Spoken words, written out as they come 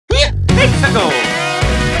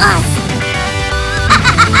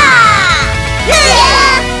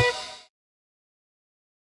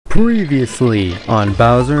Previously on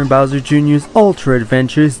Bowser and Bowser Jr.'s Ultra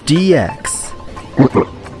Adventures DX. What the?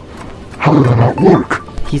 How did that not work?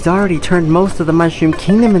 He's already turned most of the Mushroom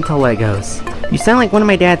Kingdom into Legos. You sound like one of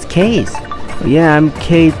my dad's Ks. Yeah, I'm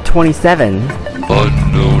K27.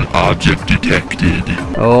 Unknown object detected.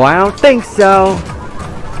 Oh, I don't think so.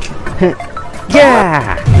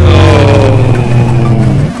 Yeah!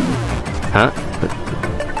 Huh?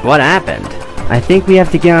 What happened? I think we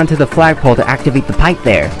have to get onto the flagpole to activate the pipe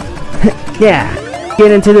there. Yeah! Get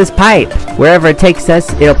into this pipe! Wherever it takes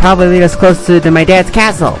us, it'll probably lead us closer to my dad's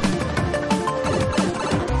castle.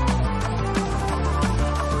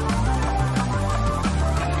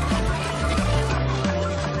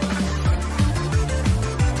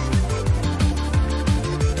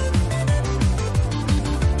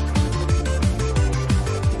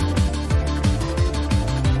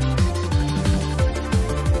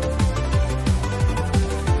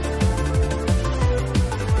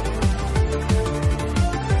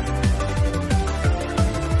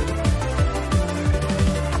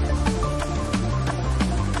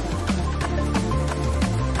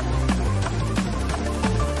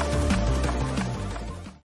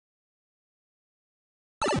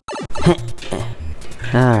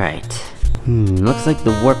 Alright. Looks like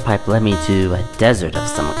the warp pipe led me to a desert of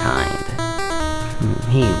some kind.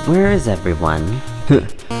 Hey, where is everyone?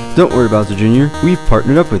 Don't worry, Bowser Jr. We've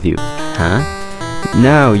partnered up with you. Huh?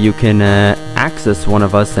 Now you can access one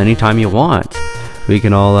of us anytime you want. We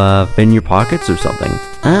can all fit in your pockets or something.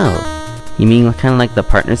 Oh. You mean kind of like the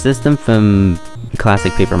partner system from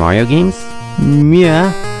classic Paper Mario games?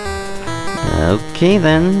 Yeah. Okay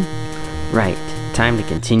then. Right. Time to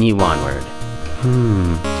continue onward.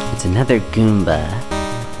 It's another Goomba.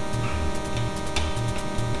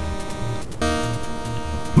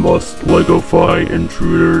 Must Lego-fy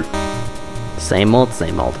intruder. Same old,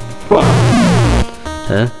 same old.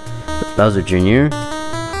 Huh? Bowser Jr.?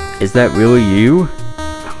 Is that really you?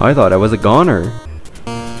 I thought I was a goner.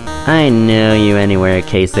 I know you anywhere,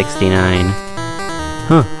 K69.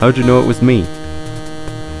 Huh, how'd you know it was me?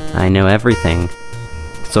 I know everything.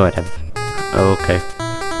 Sort of. Okay.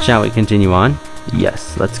 Shall we continue on?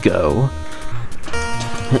 Yes, let's go.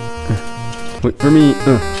 Wait for me.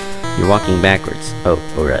 You're walking backwards. Oh,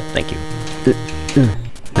 alright, thank you.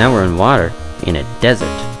 Now we're in water, in a desert.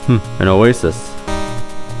 An oasis.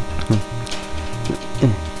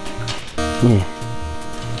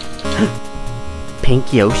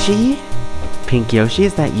 Pink Yoshi? Pink Yoshi,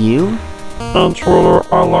 is that you? Intruder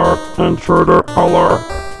alert, intruder alert.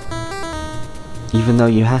 Even though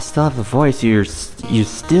you still have the voice, you're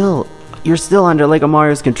still under Lego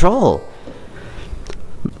Mario's control.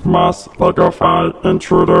 Must Lego-fy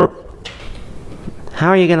intruder. How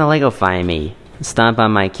are you gonna Lego-fy me? Stomp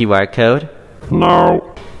on my QR code? No.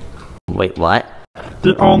 Wait, what?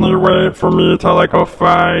 The only way for me to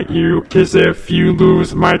Lego-fy you is if you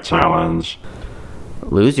lose my challenge.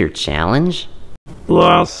 Lose your challenge?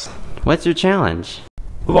 Yes. What's your challenge?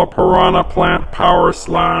 The Piranha Plant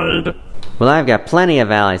Powerslide. Well, I've got plenty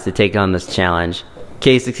of allies to take on this challenge.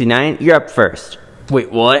 K69, you're up first. Wait,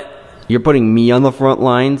 what? You're putting me on the front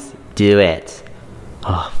lines? Do it.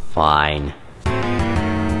 Oh, fine.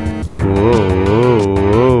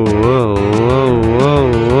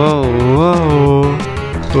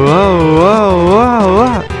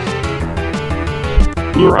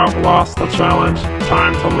 You have lost the challenge.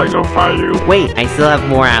 Time to Lego-fy you. Wait, I still have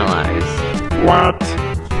more allies. What?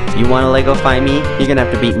 You wanna Lego-fy me? You're gonna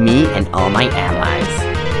have to beat me and all my allies.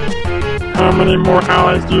 How many more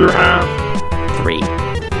allies do you have? 3.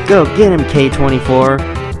 Go get him, K24.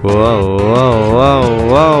 Whoa, whoa, whoa,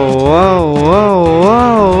 whoa, whoa,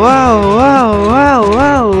 whoa, whoa, whoa,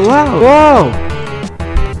 whoa, whoa, whoa!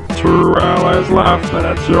 2 allies left, and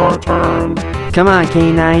it's your turn. Come on,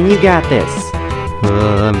 K9, you got this.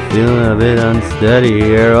 I'm feeling a bit unsteady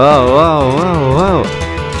here. Whoa, whoa, whoa,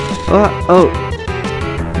 whoa. Oh.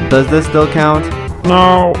 Does this still count?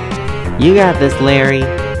 No. You got this, Larry.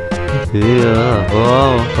 Yeah.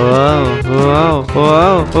 Whoa, whoa, whoa,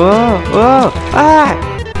 whoa, whoa, whoa. Ah!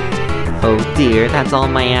 Oh dear, that's all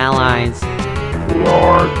my allies.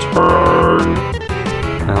 Your turn.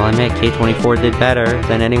 I'll admit K24 did better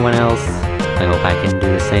than anyone else. I hope I can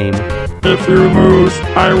do the same. If you lose,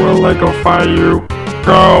 I will Lego-fy you.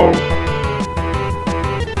 Go.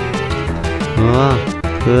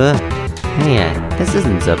 Hey, this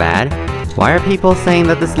isn't so bad. Why are people saying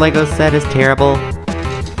that this Lego set is terrible?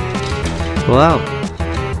 Whoa.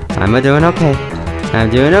 I'm doing okay. I'm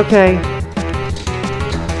doing okay.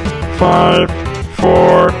 5,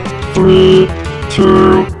 4, 3,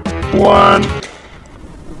 2, 1.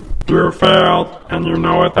 You failed, and you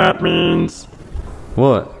know what that means.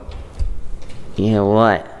 What? Yeah,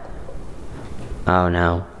 what? Oh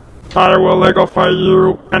no. I will Legofy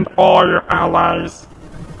you and all your allies.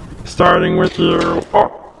 Starting with you.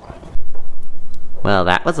 Oh. Well,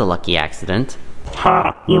 that was a lucky accident.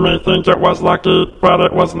 Ha! You may think it was lucky, but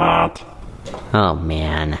it was not. Oh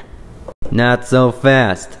man. Not so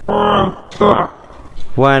fast. Uh.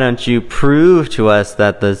 Why don't you prove to us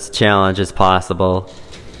that this challenge is possible?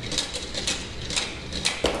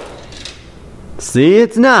 See,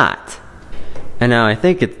 it's not! And now I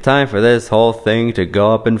think it's time for this whole thing to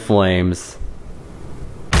go up in flames.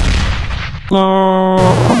 No.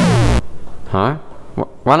 Huh?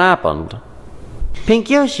 What happened? Pink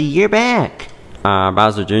Yoshi, you're back!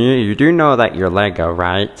 Bowser Jr., you do know that you're Lego,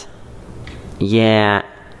 right? Yeah,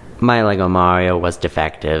 my Lego Mario was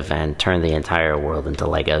defective and turned the entire world into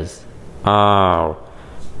Legos. Oh.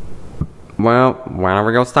 Well, why don't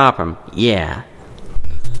we go stop him? Yeah.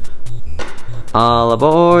 All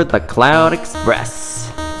aboard the Cloud Express.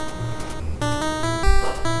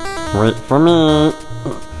 Wait for me.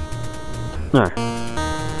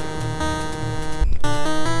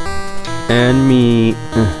 And me.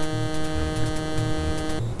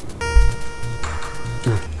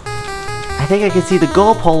 I think I can see the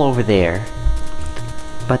goal pole over there.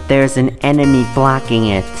 But there's an enemy blocking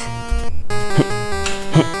it.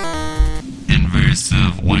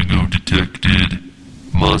 Invasive Lego detected.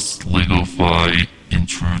 Must Legofy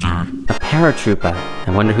intruder. A paratrooper.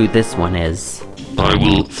 I wonder who this one is. I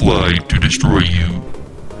will fly to destroy you.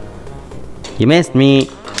 You missed me.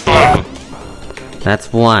 Ah,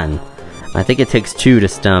 That's one. I think it takes two to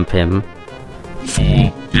stump him.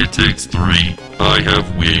 fool, it takes 3. I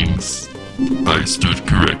have wings. I stood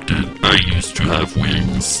corrected. I used to have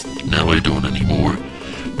wings. Now I don't anymore.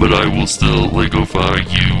 But I will still Legofy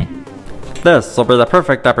you. This will be the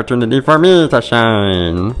perfect opportunity for me to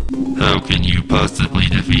shine. How can you possibly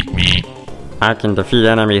defeat me? I can defeat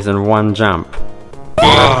enemies in one jump.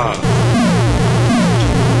 Ah!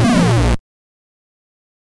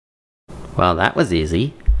 Well, that was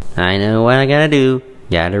easy. I know what I gotta do.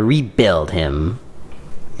 Gotta rebuild him.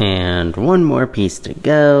 And one more piece to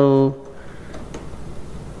go.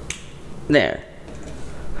 There.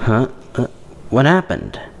 Huh? What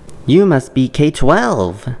happened? You must be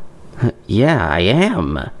K-12. Yeah, I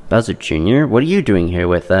am. Bowser Jr., what are you doing here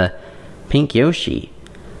with, Pink Yoshi?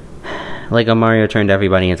 Lego Mario turned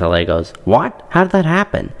everybody into Legos. What? How did that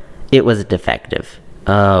happen? It was defective.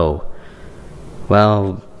 Oh.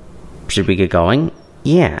 Well, should we get going?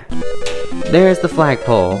 Yeah. There's the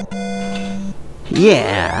flagpole.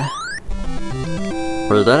 Yeah.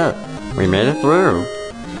 We did it. We made it through.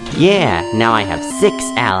 Yeah, now I have 6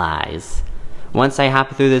 allies. Once I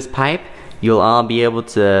hop through this pipe, you'll all be able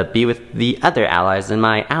to be with the other allies in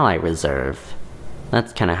my ally reserve.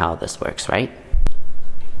 That's kinda how this works, right?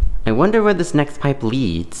 I wonder where this next pipe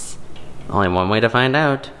leads. Only one way to find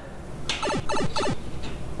out.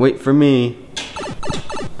 Wait for me.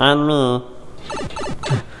 And me.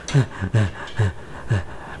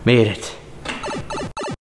 Made it.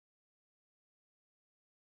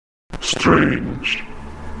 Strange.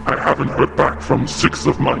 I haven't heard back from 6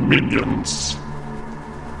 of my minions.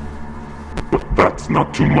 But that's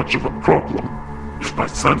not too much of a problem. If my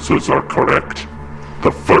sensors are correct,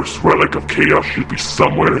 the first relic of chaos should be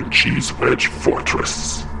somewhere in Cheese Wedge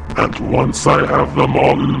Fortress. And once I have them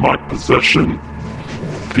all in my possession,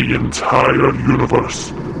 the entire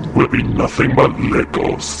universe will be nothing but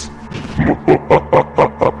Legos.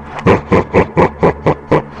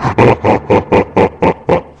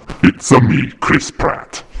 It's a me, Chris Pratt.